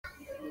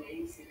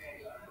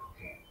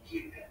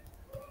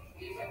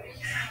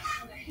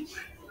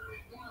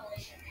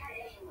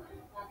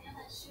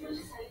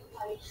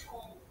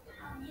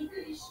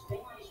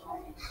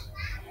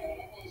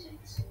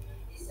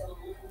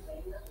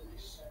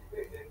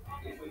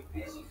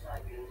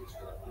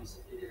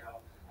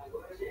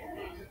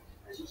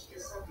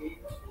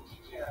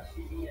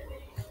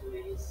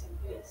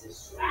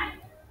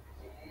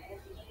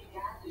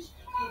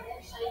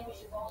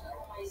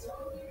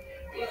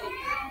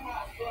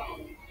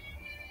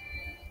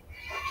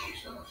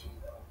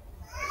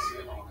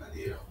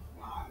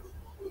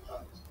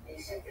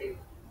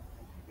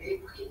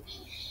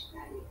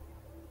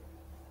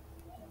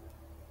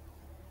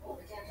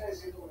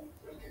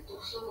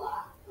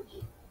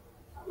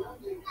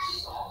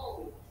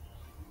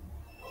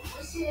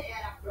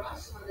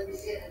da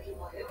bezerra que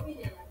morreu,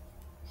 menina?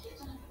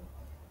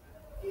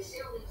 Esse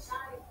é o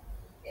ensaio?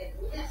 É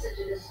nessa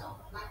direção.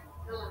 Vai,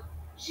 pra lá.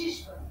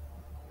 Chispa.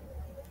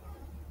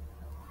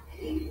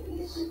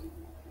 Isso.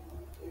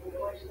 Ele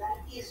pode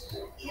dar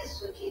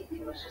isso aqui, que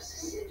eu já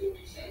se cedo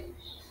de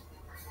férias.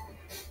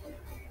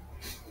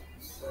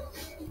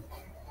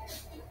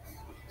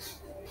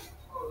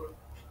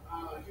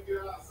 Ah, que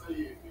graça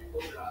aí,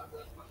 ficou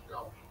grata. Mas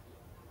calma.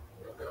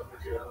 Eu quero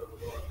retirar ela do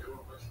meu hotel,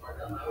 não vou te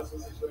pagar nada se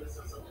vocês dão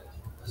licença mesmo.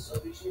 Mas só,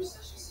 Vitinho, você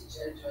acha que esse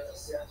challenge vai dar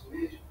certo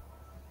mesmo?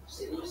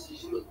 Seriam esses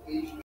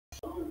giroteios no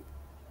chão?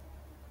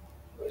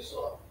 Oi,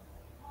 só.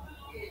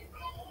 Oi.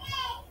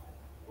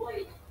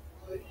 Oi.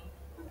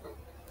 Eu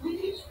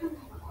queria te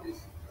perguntar uma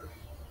coisa.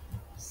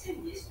 Você é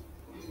mesmo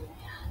muito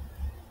errado?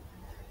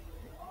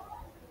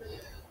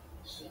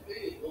 Sou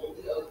bem irmão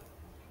dela.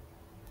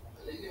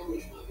 Ela é a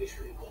última vez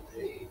que eu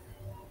encontrei.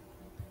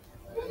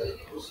 Na verdade,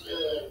 ele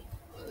considera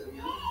a da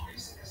minha mãe.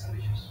 Você quer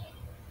saber disso?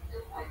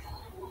 Teu pai tá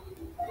lá no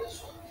mundo. Olha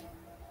só.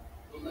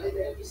 Não dá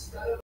ideia que esse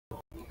cara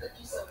nunca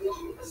quis saber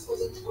de mim, tá se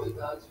fazendo de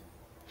coitado.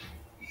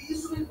 E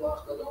isso não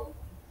importa, não.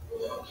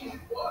 O que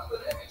importa,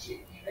 né,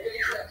 Vitinho? É que a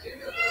gente vai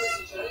acreditar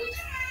nesse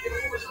challenge.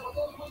 Eu vou mostrar pra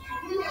todo mundo que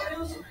o Luiz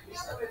Lourenço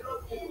está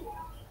melhor que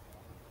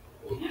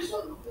o Luiz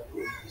só não, é o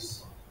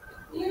isso.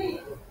 E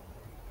aí?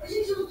 A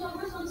gente não tá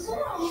mais falando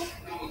não.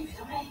 Ele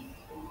também.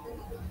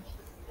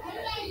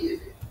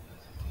 Peraí,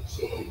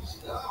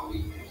 gente, não,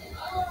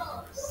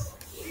 nossa.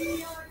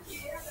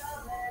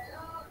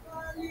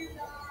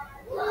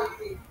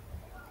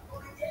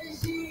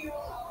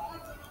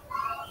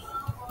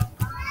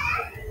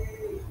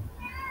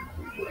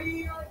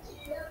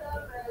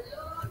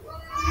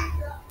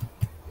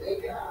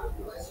 Legal,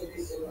 vai ser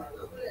desse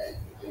lado, moleque.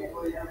 Eu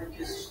vou olhar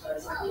aqui esses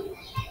caras aqui.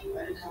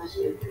 Olha o que ela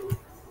escreveu.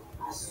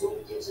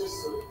 Assunto de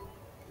ação.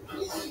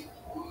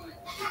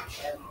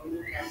 É a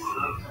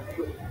comunicação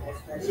que vai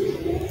ficar de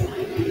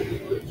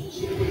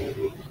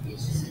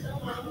isso se dá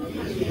uma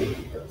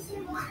eu sei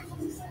mais,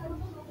 você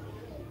sabe.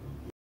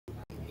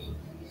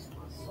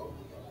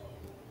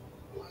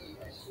 Oi,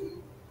 vai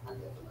sim.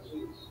 Até fazer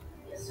isso.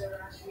 E a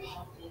senhora acha que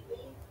já tem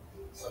bem?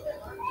 Só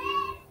levar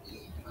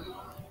e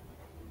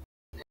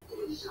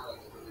hoje ela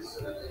tem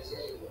professora da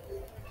gente.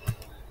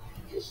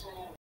 Deixa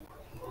ela.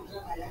 Vamos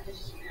trabalhar que a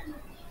gente ganha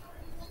mais.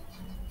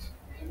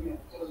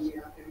 Ela me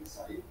querendo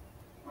sair,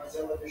 mas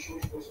ela deixou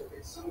exposto a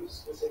petição e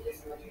disse que você quer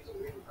ensinar a gente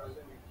também no caso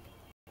da minha.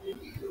 Hoje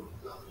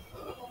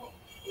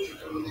eu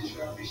quero me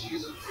dedicar à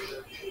pesquisa do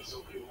projeto de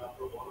extinção criminal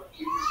pro bono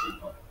aqui no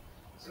escritório.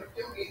 Será que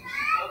tem alguém que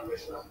pode me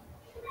ajudar?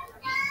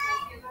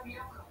 Eu na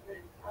minha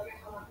câmera. Ela vai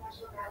falar com o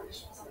advogado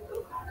responsável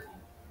pelo caso.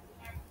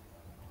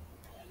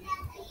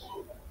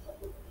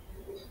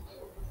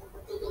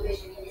 Tudo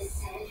bem, menina, é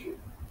sério?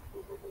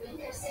 Eu não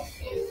quero ser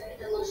feia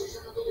da loja,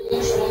 já tá todo mundo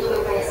expondo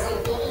meu pai assim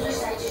em todos os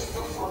sites de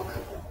fofoca.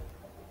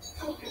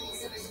 Fala pra mim que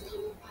você vai ser do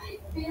meu pai,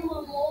 pelo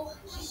amor de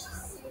Deus.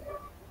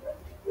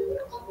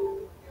 Tá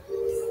bom.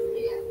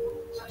 Obrigada.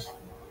 Tchau, tchau.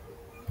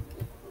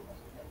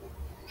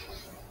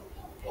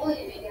 Oi,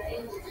 amiga, eu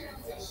não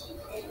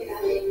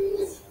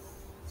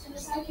você não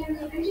sabe que eu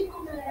acabei de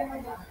encontrar ela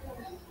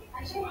bacana.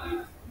 Aqui. E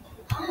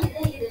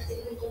daí deve ter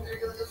ido encontrar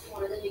que ela tá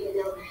fora da amiga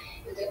dela.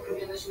 Eu tenho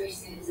problemas mais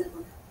sérios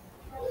agora.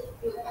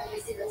 Meu pai vai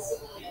ser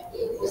cancelado. E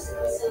eu vou ser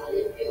cancelada,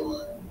 é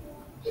pior.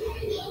 Eu vou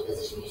perder todas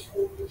as minhas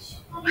culpas.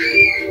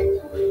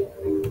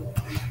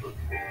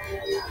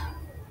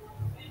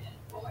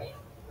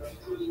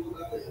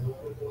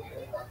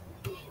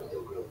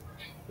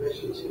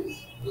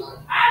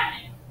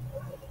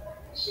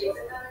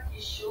 Chega a cara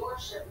de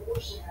xoxa,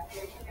 bucha,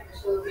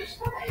 mas pelo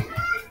visto tá bem, né?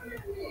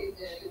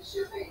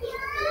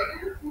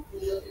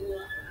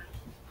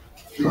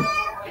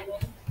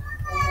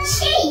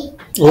 Sim.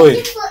 Oi.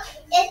 Eu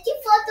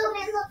te for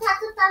dormir no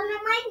quarto da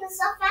minha mãe no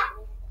sofá.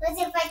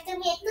 Você vai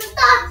dormir no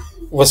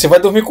top. Você vai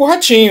dormir com o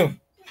ratinho.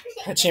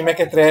 Ratinho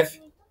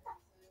mequetrefe.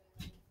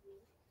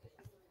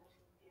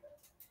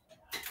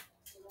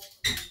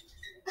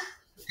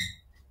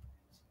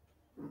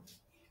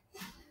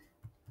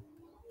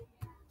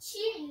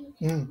 Sim.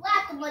 O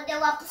ato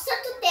mordeu a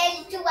buceta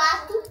dele de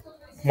ato.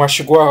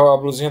 Mastigou a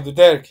blusinha do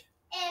Derek?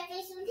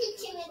 Fez um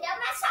ritinho, me deu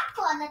uma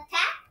sacola,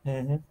 tá?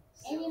 Uhum.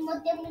 Ele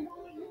mordeu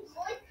muito.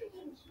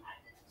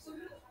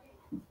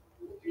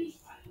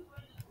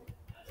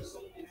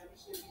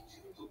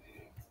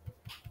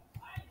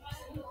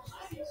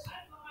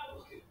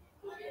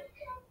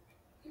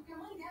 Porque a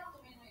mãe dela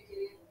também não ia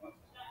querer.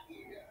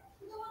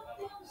 Então ela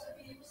temos, eu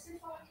queria você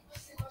falar que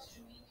você gosta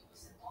de mim, que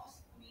você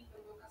torce por mim,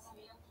 pelo meu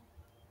casamento.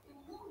 Eu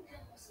não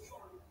entendo esse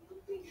jogo. Não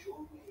tem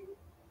jogo nenhum.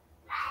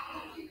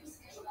 Por que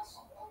você quer jogar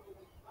só com a mãe?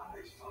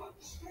 Para de falar,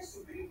 esquece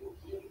o bem um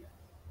pouquinho.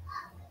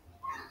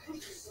 Meu Deus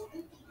do céu.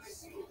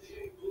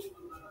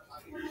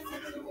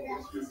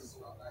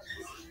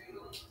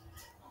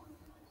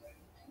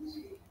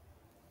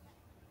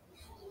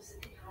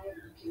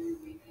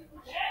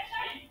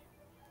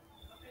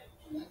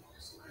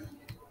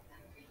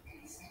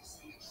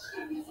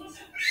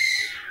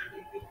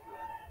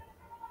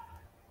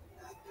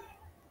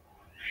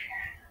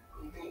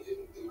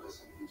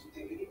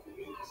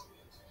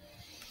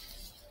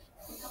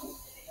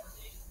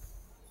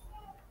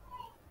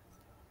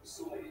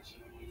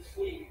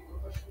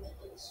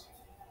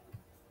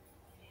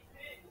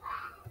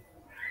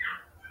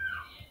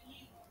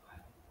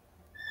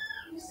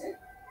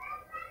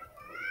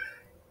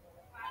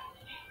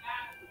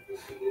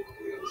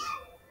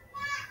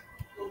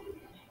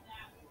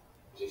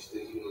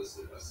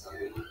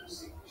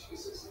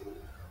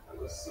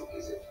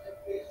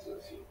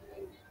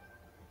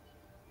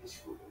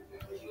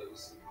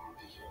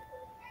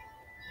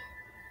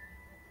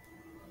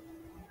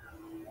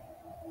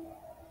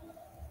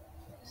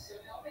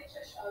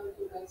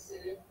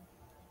 né?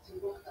 Se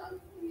importaram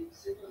comigo,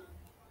 semana.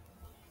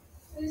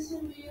 Esse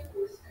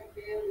umbigo, esse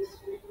cabelo, esse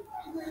filho,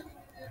 tudo era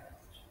brincadeira.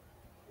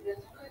 Ele é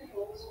tão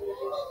carinhoso quando a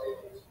gente está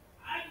junto.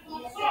 E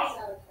é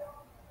engraçado.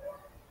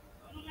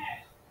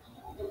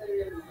 Toda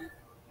minha mãe,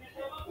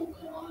 o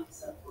canal,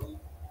 sabe como?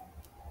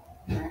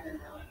 Nada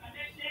não.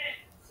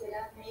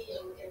 Será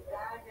mesmo que é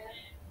praga?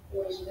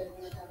 O anjo da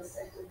minha estava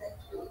certo até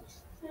tudo.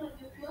 Não,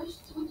 e o pior de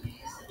tudo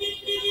isso é que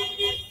eu uma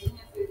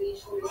casinha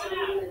feliz começando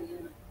a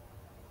mandarina.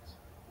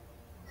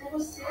 É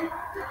você que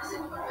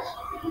vai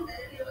achar o filho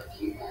dele, eu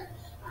aqui, né?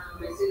 Ah,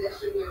 mas ele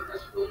achou que eu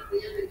acho que eu aqui.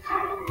 Ele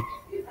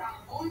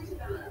tá muito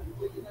danado,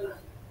 muito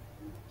danado.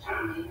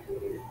 Chamei,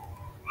 filho.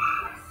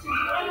 Se não,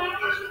 a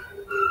gente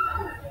não tem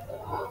nada, tá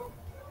bom?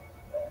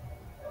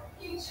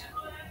 Gente,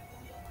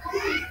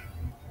 cadê?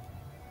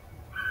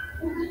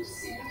 O grande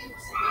signo que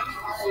você vai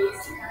falar é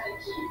esse cara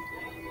aqui.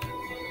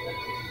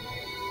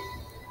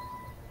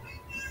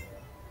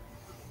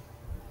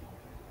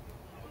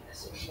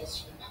 São os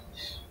nossos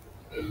filhos.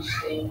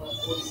 Eles têm uma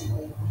coisa em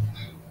comum.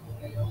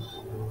 Melhor.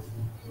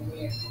 Não é?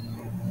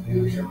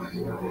 Eu jamais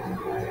vou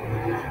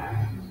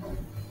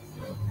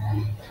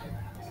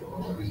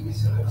ter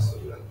isso é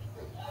restaurante.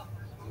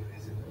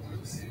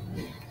 Você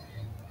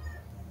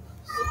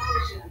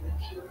pode tirar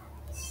daqui ou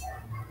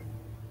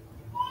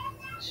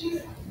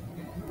tira.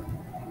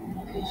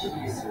 Acredito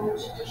que esse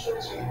monte de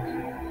chotinho.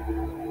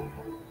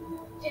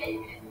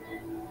 Jake,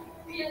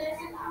 filha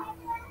desse tal.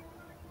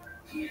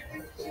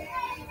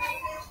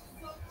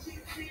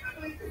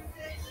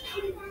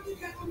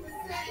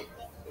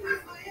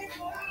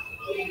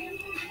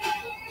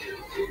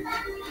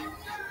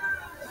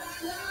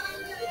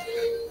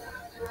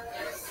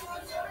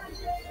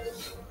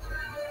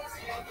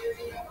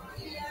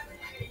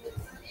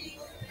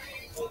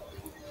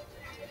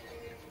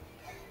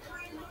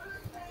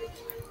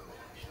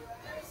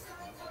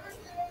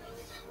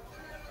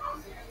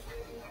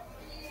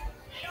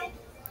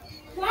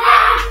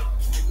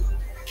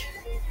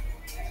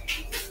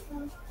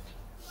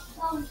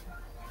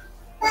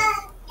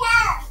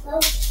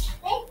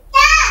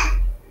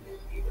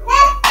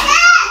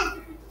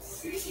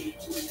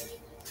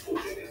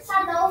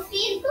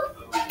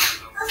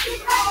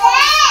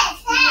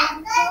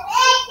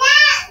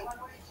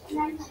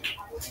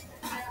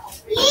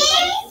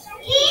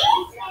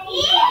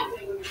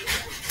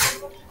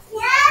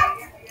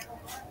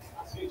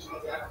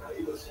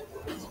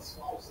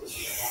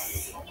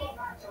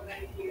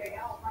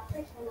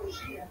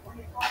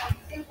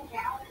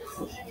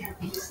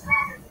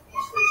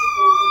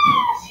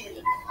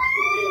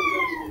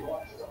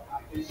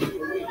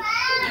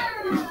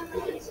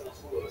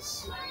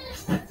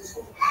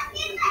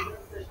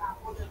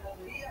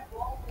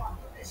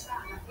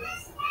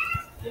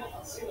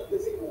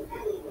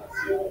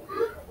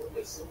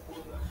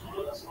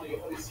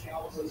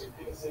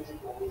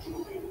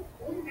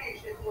 Um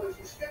mês depois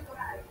dos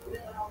temporários do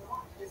litoral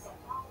norte de São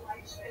Paulo, a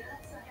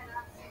esperança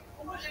renasce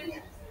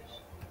homogênea.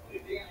 E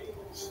tem aí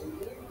muitos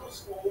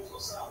gols no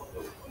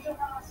sábado. O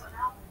Jornal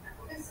Nacional está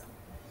começando.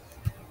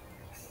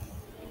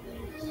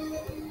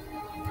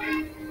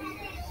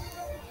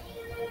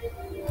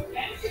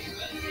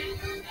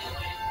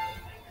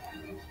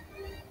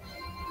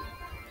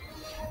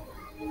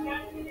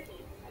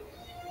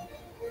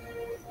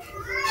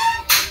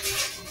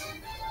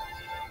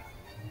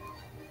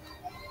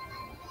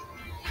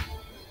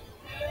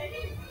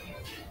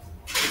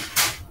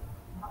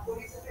 A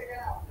Polícia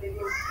Federal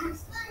prendeu 2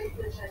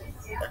 suspeitas de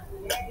aliciar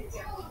mulheres e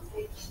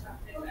adolescentes na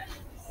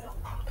prostituição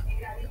em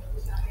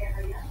garimpos da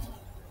terra e ar.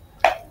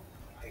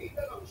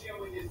 Ainda não tinha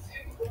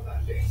amanhecido quando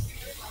a gente se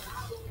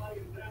preparava para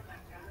entrar na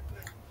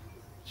casa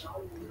e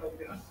salvo da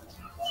operação.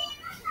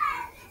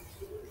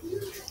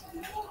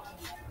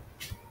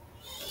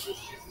 A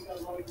Justiça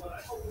Estadual de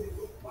Moraes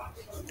autorizou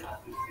 4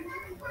 mandatos de prisão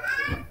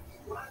temporária.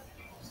 Quase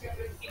que se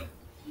apresentam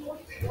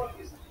 11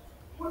 imóveis.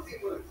 2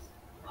 irmãs,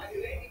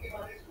 Marilene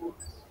Guimarães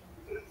Gomes,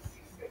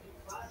 Francisca de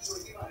Fátima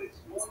Guimarães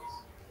Gomes,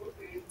 foi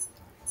presa.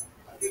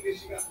 As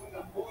investigações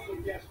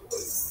apontam que as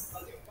duas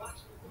faziam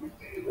parte do grupo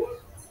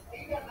criminoso e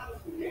enganavam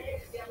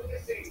mulheres e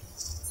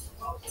adolescentes.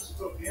 Falsas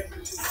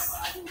promessas de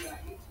trabalho,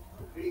 garimpo,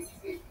 proveito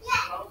e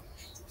fraude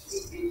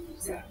em redes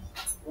sociais.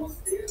 Nós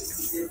temos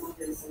que ter uma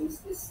atenção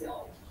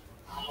especial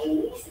ao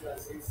uso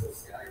das redes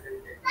sociais da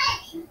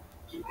internet,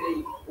 que tem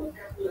uma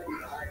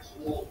capilaridade,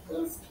 um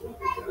alcance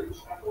muito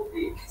grande para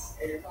poder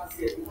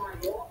fazer a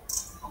maior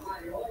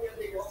e a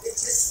melhor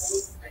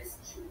repressão a esse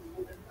tipo de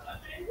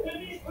modalidade.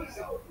 Os mais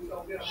altos da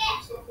operação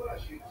estão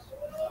foragidos.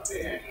 A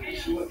PR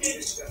iniciou as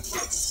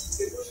investigações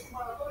depois que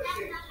uma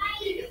adolescente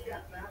foi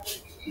resgatada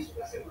no início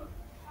da semana.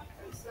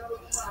 Ela estava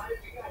numa área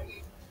de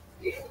garimpo,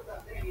 dentro da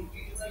terra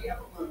indígena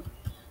Yanomami.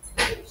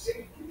 O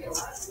centro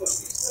tutelado à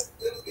vista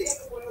também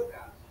acompanhou o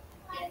caso.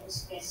 É uma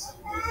situação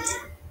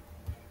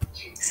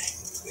de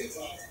casa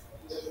privada.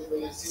 Os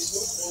adolescentes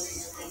não podem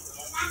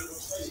encontrar no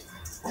nosso país,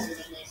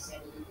 sendo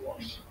ameaçados de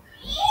morte.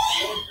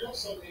 Não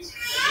somente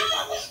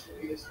as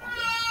famílias também.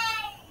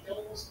 É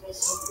uma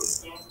situação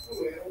brutal,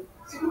 cruel.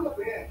 Segundo a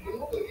PR, o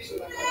motorista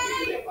da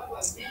família levava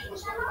as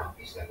vítimas para uma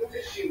pista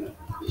clandestina.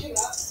 E de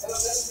lá, ela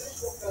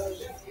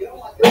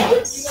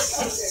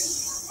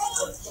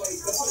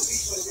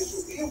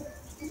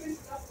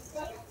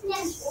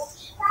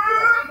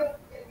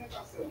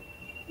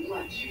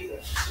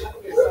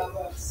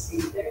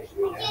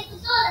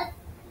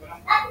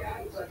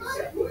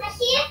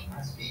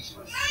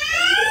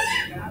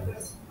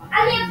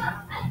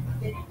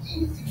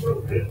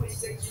programas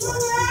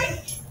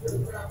sexuais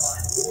no trabalho.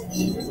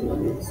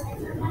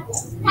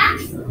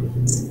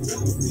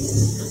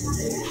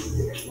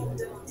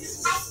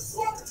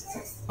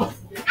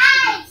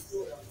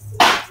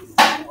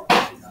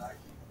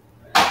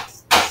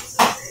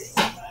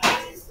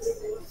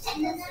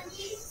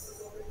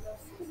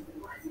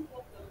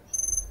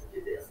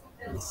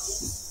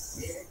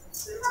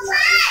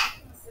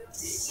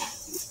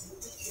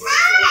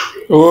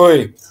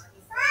 Oi.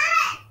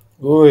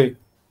 Oi.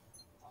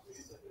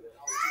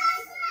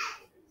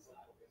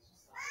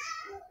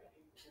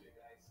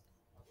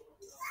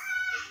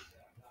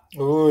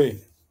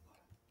 Oi.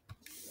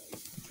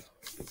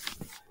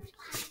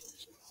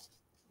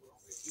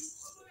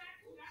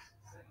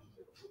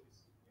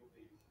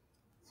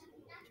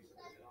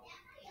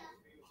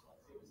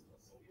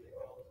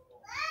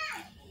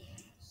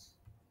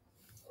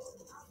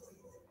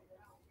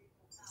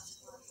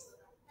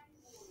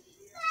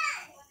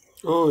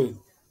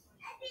 Oi.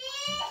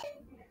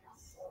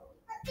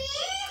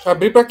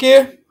 Abrir pra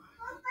quê?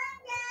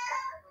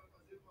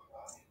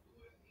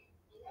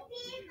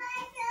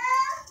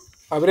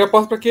 Abrir a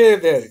porta pra quê,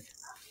 Derek?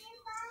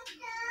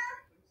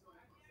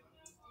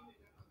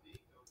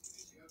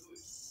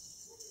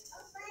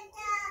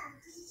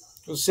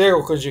 Você,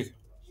 ô Candido.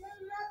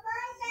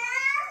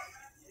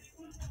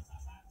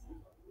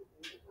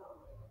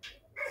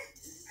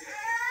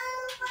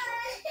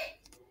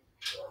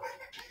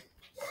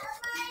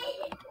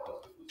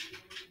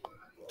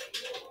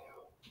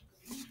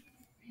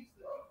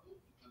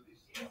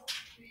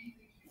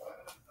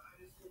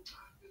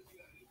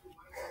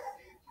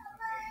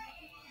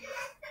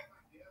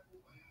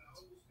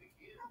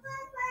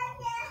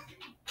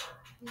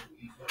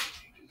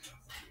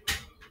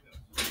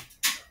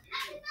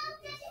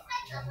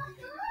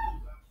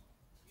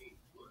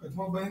 Vai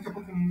tomar banho daqui a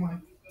pouco,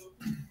 mamãe.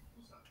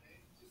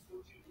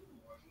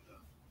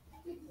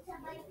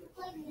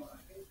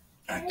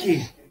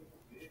 Aqui.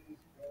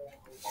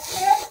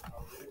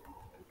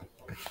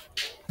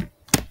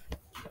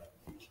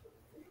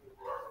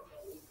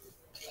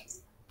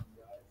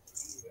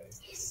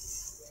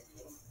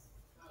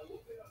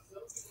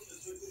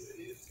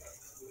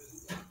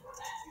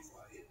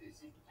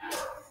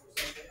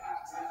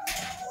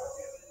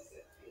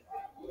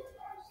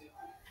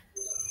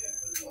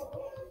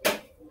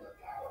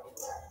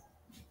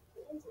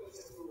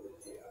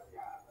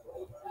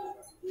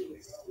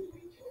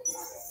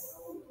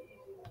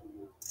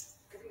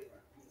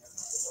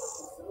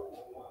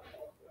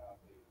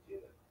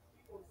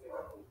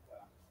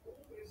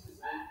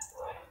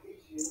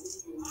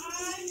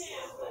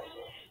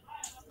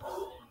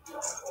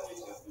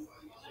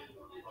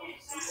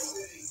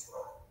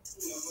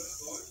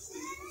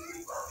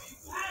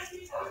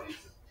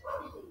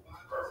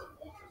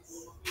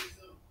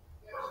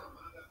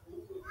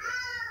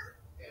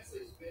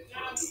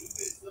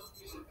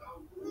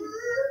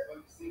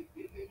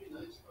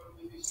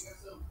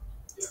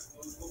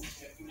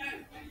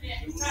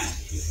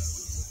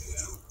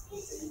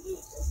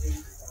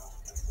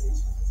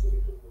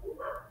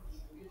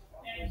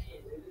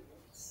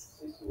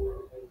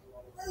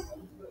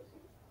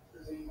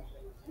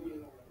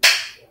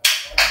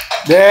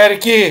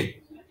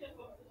 Derek!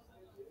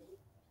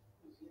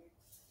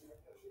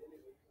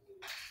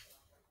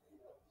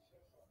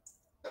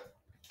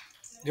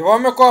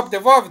 Devolve meu copo,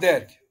 devolve,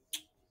 Derek.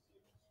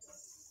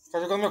 Tá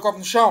jogando meu copo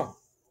no chão?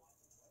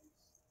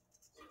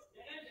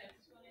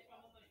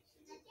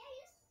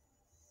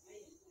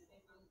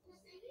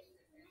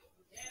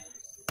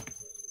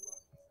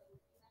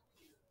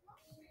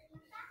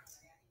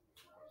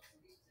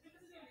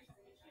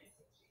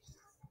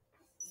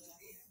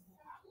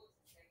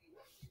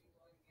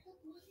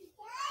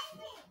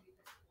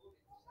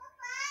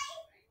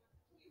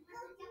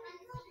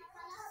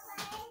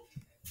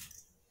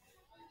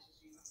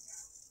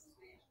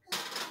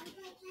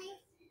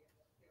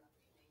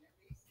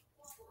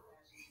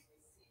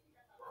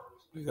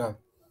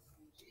 Obrigado.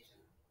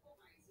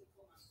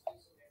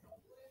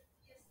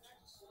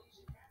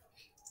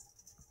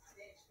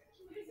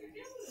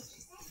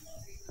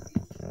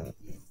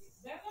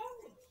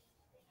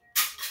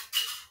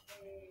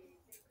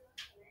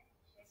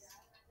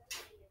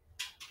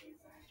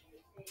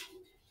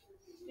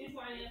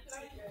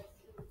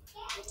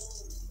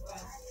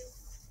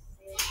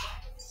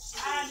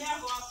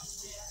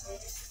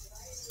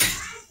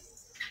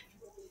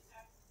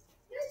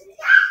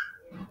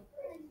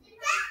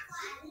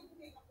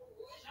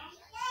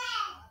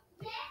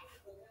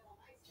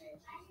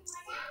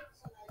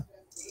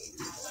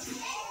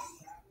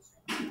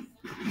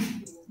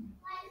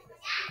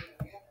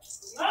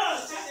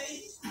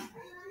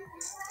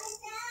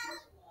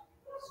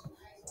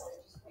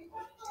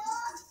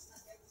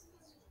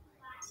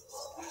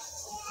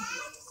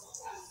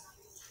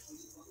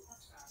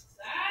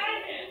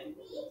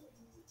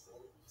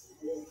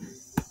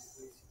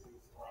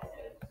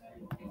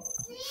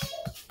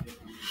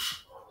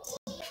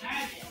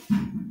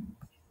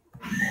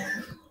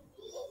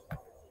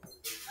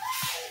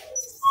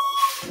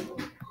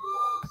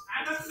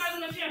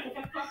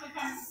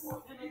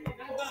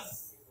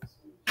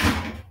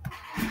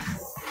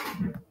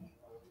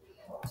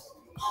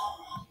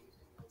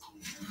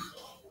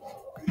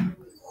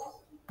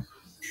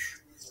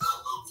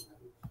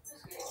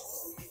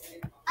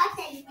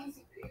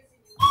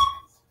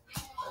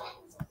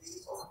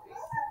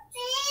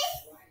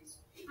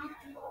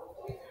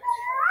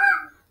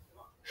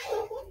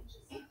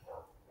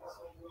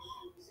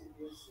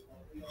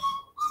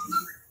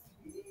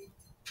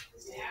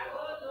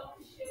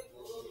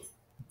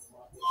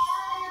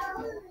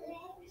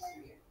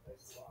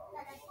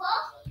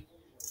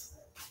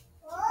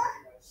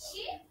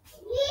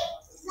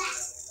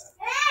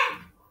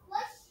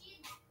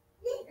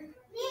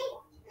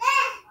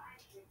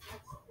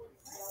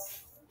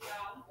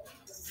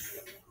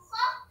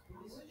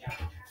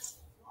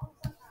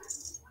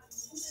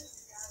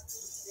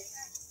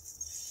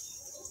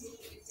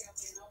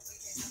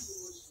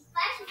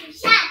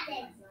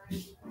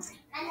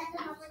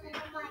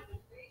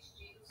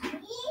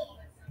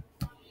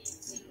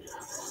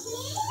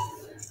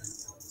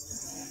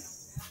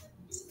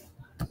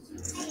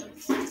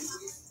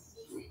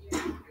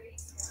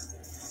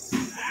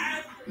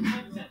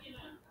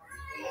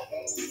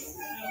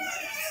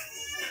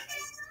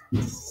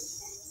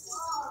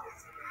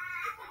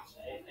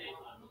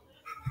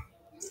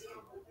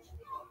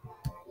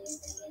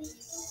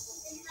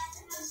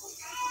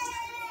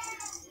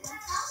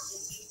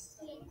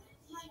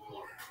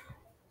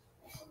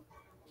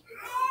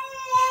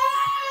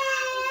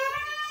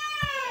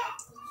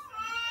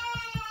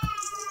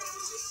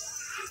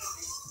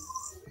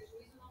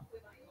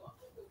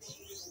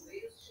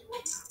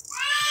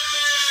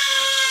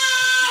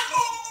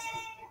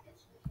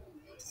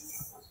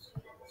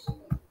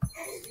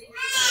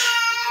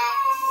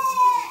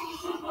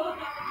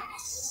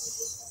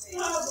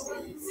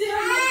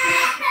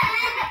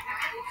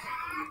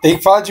 Tem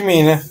que falar de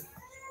mim, né?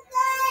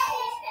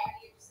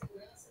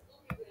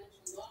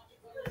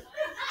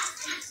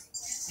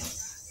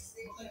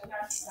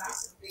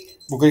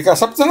 Vou clicar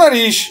só pro teu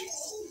nariz.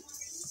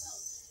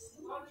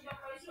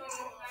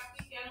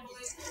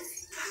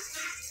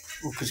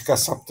 Vou clicar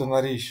só pro teu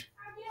nariz.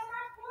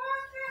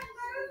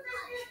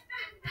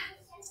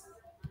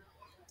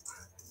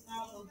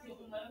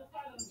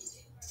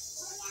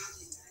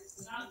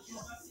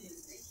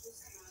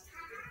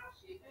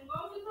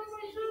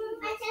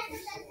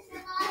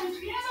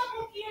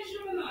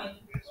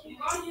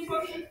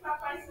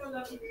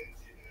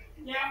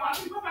 E a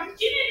mãe do papai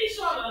pequenininho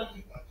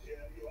chorando.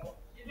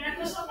 E minha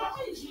pessoa tá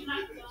pedindo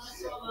na cama,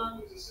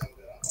 chorando.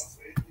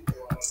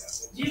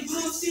 De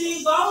bruxinho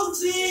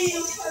igualzinho.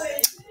 Eu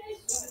falei,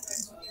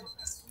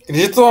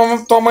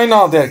 Acredita tua mãe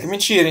não, Derek.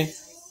 Mentira, hein?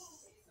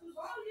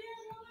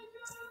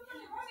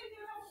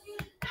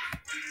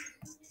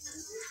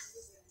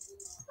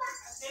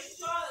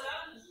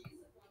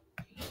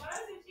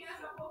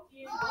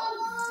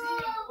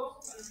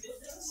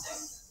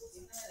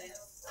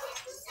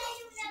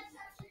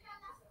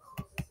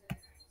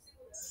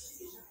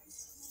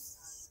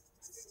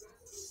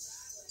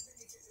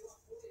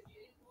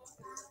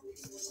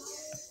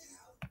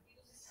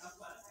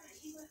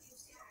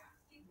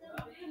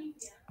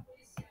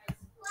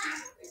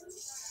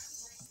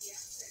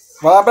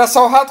 Vai lá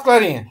abraçar o rato,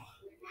 Clarinha.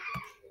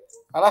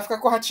 Vai lá ficar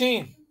com o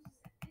ratinho.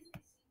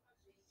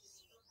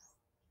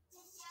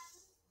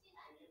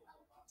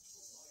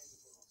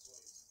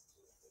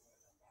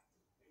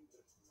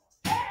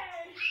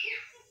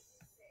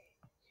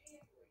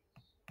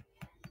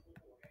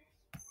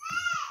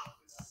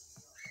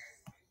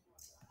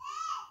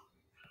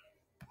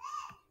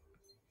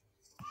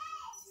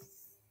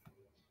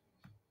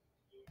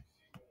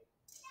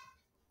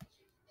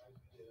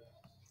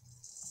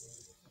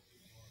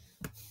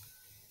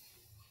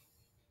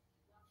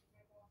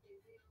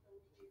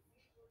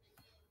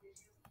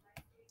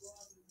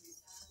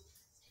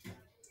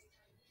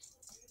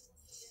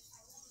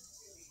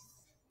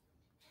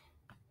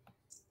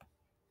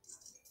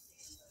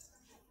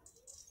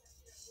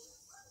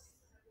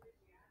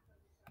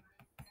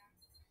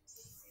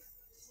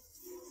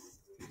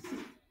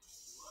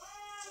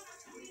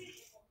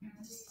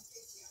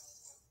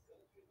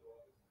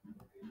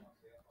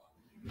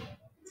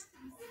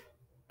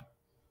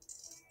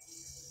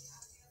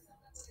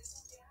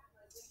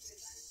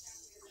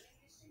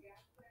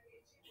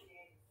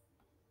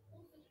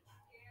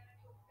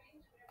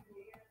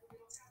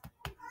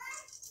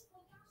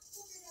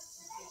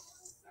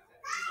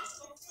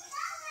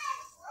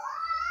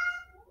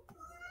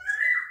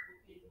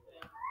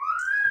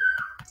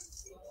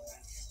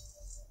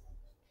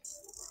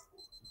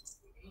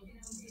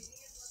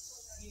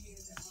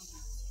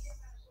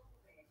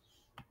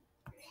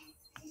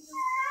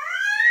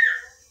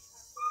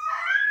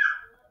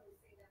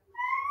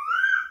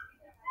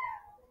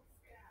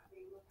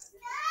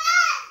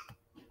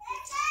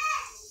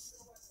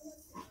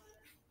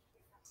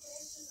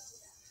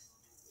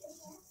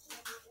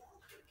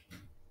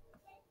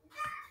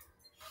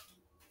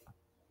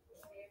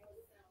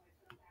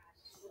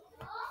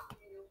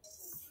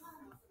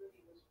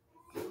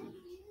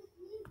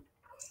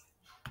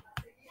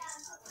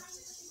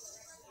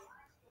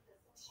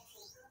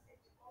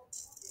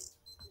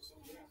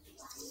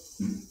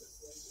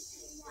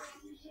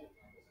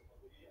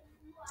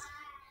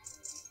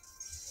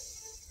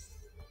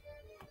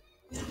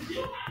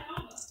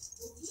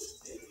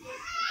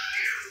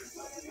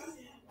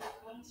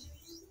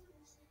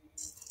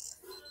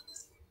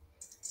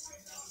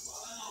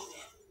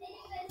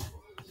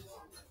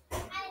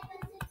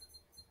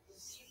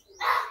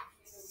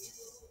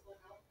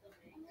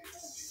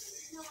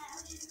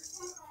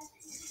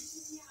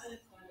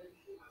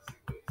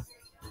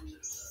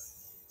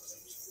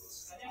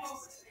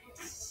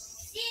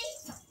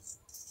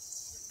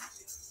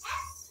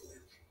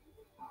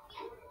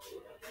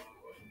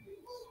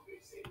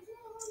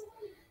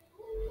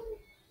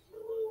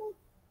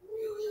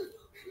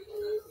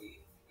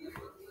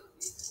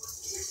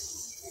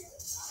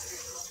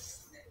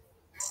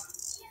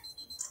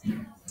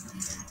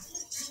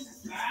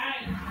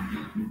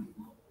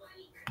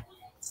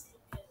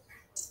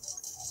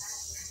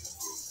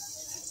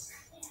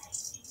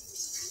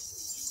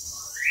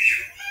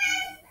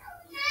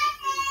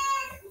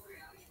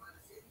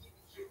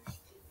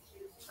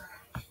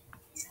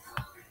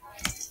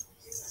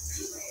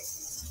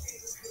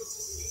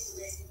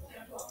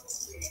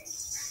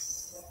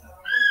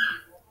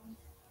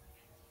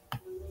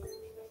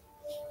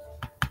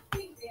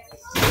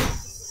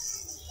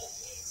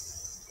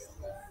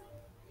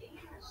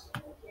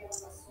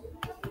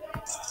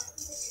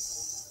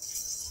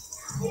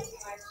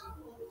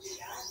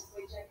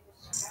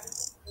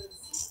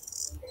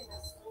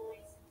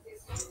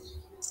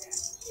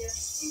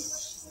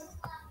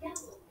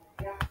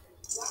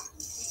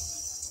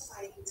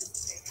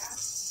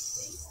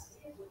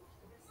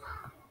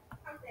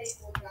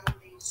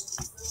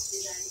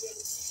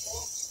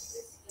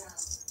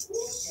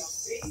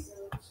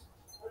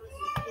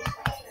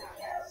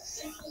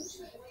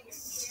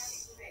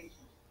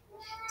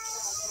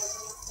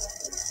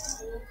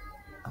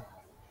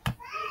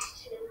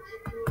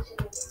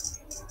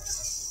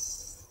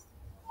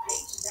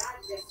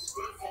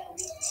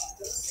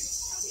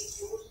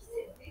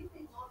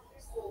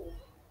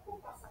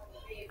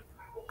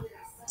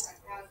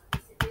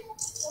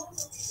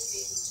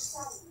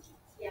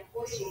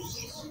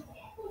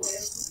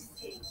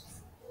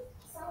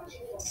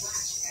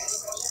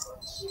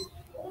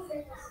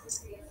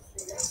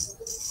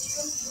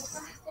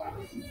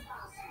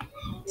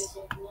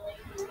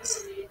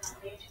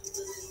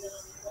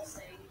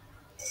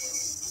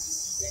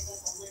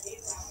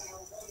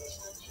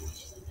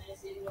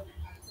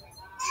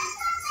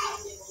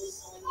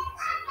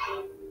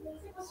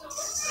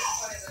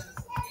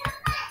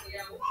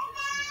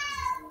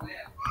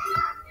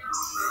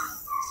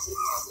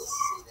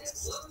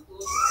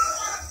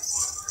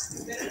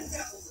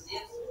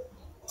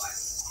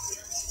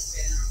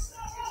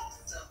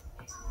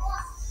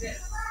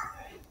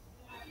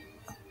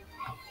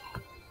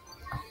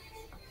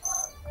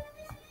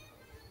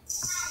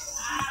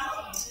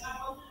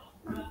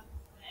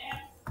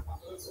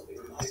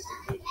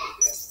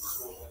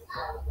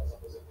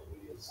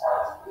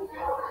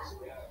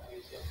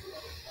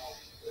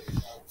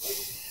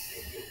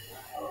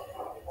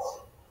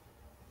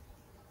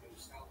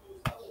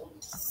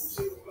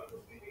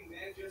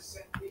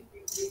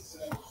 73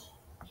 anos.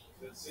 O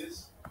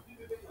francês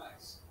vive bem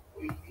mais,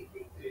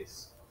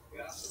 83,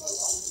 graças ao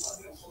alto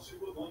padrão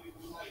socioeconômico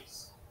do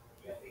país.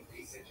 E a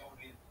tendência de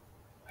aumento.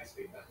 A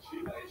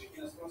expectativa é de que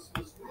nas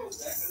próximas 2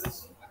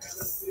 décadas, a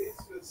cada 3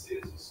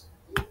 franceses,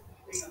 um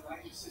tenha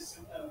mais de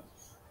 60 anos.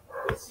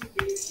 Esse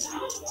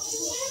envelhecimento da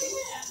população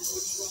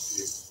continua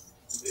firme.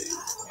 Um deles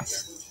é que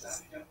a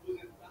quantidade de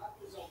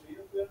aposentados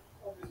aumenta,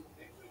 ao mesmo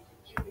tempo em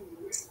que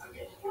diminui a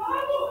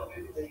dificuldade da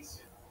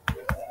previdência.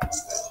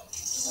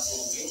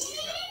 Atualmente,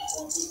 com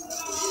a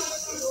aposentadoria na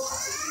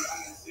França,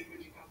 equivale a cerca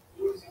de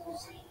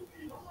 14% do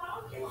PIB,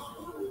 que é o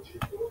acúmulo de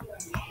toda a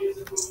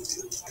riqueza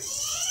produzida no país.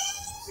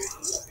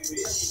 Segundo a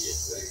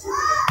primeira-ministra e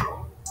governador,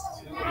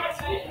 se não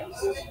houvesse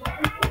mudanças, o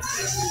custo da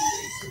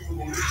previdência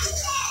poderia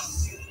chegar a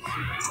 150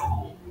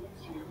 milhões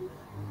de euros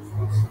nos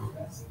próximos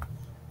 10 anos.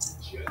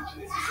 Diante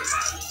desse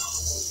cenário,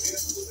 o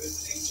governo do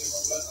presidente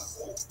Emmanuel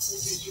Macron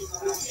insistiu na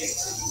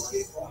urgência de uma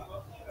reforma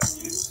para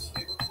unir o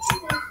sistema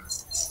continuar.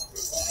 A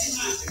proposta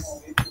tem um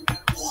aumento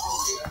gradual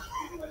da idade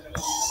mínima de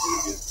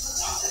aposentadoria, de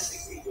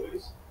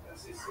 62 para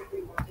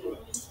 64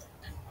 anos.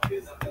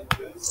 Apesar da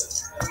mudança,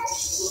 ela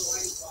continua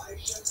mais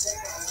baixa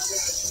comparada a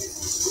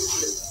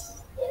 2022.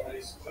 Na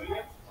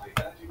Espanha, a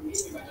idade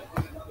mínima de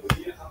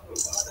aposentadoria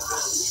aprovada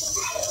pela última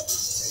reforma é de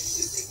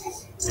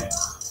 65 anos.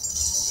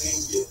 No Reino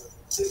Unido,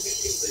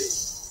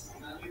 66. E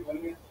na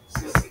Alemanha,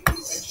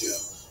 67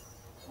 anos.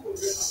 O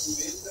governo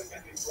argumenta que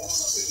a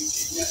reforma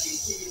permitiria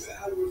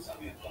equilibrar o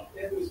orçamento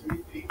até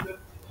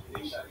 2030 e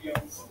deixaria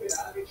um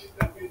superávit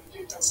para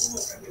permitir que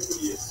algumas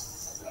categorias,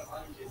 o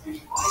trabalho que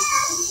exige mais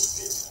recursos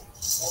físicos,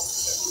 possam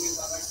se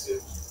aposentar mais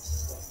cedo.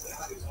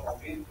 Contrários ao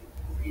aumento,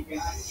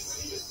 milhares de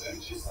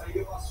manifestantes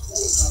saíram às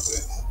ruas na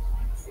França.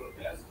 Os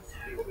protestos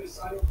que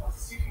começaram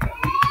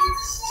pacificamente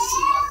se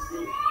tornaram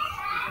violentos.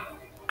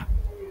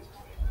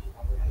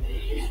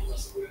 Da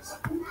segurança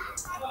pública,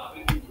 a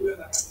prefeitura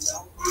da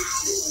capital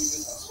proibiu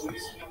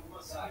manifestações em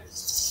algumas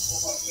áreas,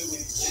 como a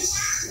Champs-Élysées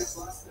e a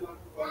Place de la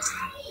Concorde,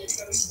 que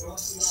fica bem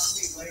próxima à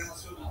Assembleia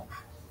Nacional.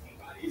 Em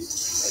Paris,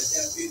 esta é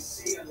a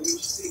terceira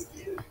noite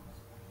seguida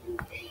de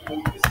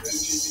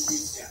manifestantes e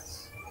policiais.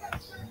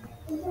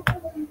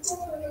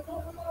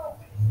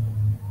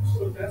 Os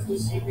protestos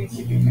se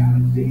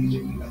intensificaram desde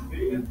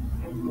quinta-feira,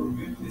 quando o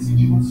governo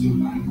decidiu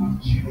acionar um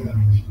artigo da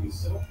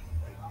Constituição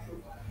para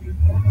aprovar a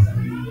reforma da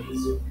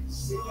Previdência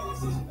sem a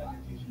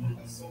necessidade de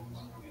votação do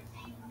parlamento.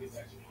 Esse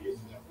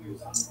artifício já foi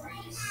usado mais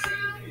de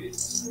 100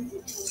 vezes nos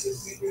últimos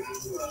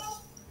 65 anos,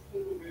 no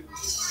governo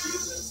de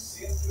esquerda,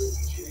 centro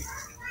e direita,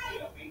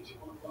 geralmente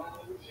quando há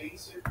uma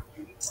urgência e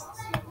um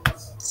impasse na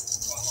votação.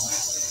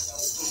 Parlamentares da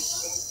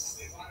oposição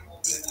levaram ao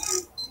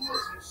plenário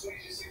 2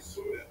 moções de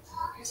censura,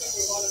 que, se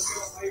aprovadas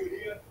pela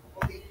maioria,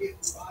 podem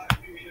derrubar a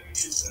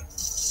primeira-ministra.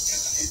 Os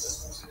analistas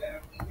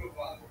consideram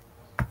improvável.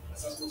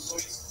 Essas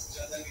moções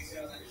já devem ser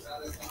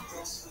analisadas na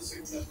próxima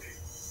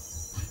segunda-feira.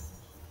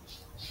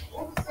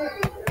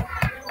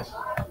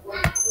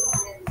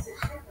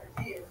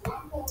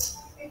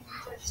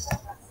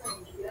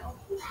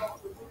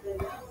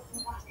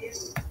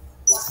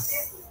 O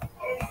acerto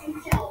é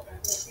essencial para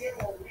conter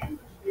o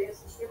aumento de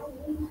preços pelo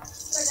mundo para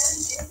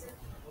garantir a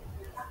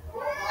sustentabilidade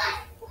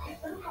global, porque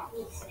tanto a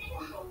Rússia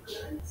quanto a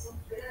Ucrânia são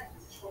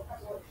grandes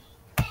exportadores.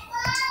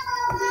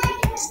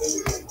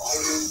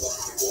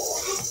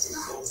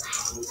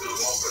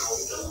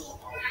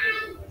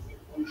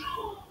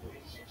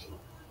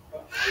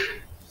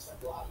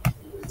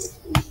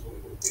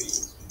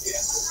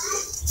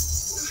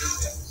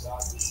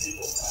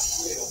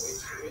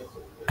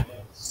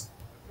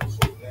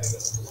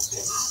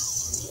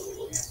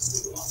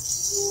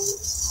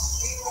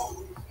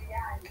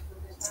 Milhares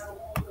protestaram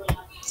contra o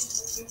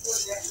racismo e o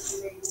projeto de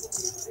lei do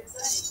governo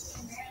britânico que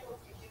nega o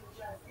pedido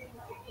de asilo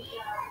a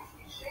refugiados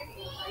que cheguem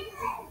ao país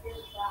em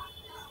pequenos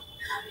barcos.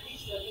 A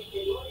ministra do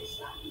Interior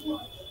está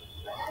atuando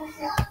para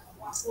negociar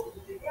um acordo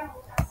de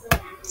realocação de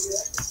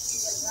imigrantes que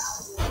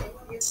entraram no Reino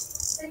Unido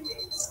sem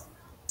permissão.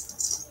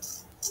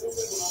 O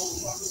Tribunal do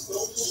Quarto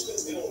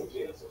suspendeu a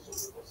audiência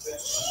sobre o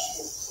processo de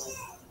corrupção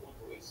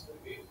contra o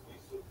ex-prefeito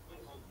isso em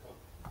Hong Kong.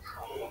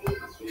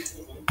 Apoiadores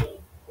do Hong Kong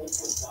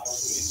confrontaram a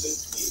polícia e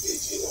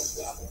impediram a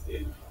entrada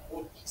dele na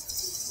corte.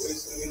 O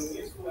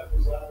ex-primeiro-ministro é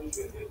acusado de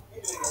vender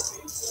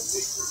ilegalmente os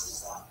veículos do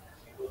Estado,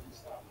 enquanto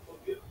estava no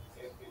poder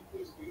entre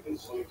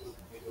 2018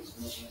 e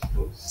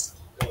 2022.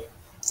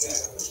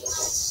 Nega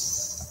acusações.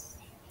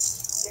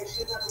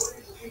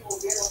 Pesquisadores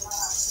desenvolveram uma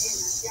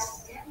vacina que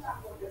aumenta a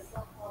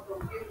proteção contra o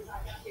vírus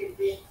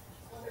HPV,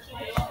 uma das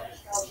maiores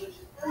causas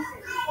de câncer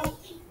de pulmão.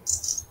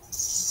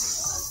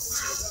 A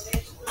vacina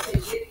promete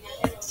proteger em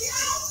até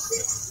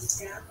 90% dos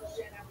casos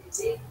de HPV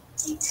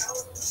que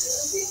causam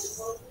câncer de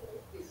pulmão.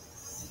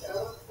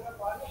 Ela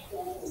trabalha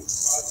com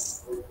vários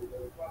produtos da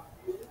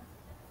vacina,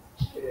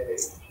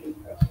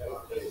 ela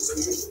prevê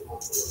uma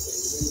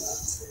proteína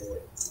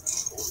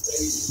com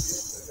 3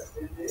 de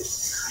HPV,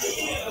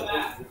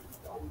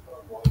 então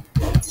promove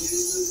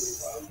pesquisas e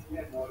faz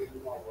menores de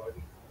uma hora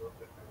de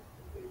proteção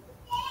feita.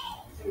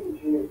 Se o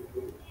dia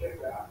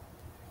chegar,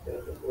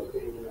 essa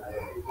proteína é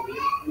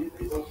reconhecida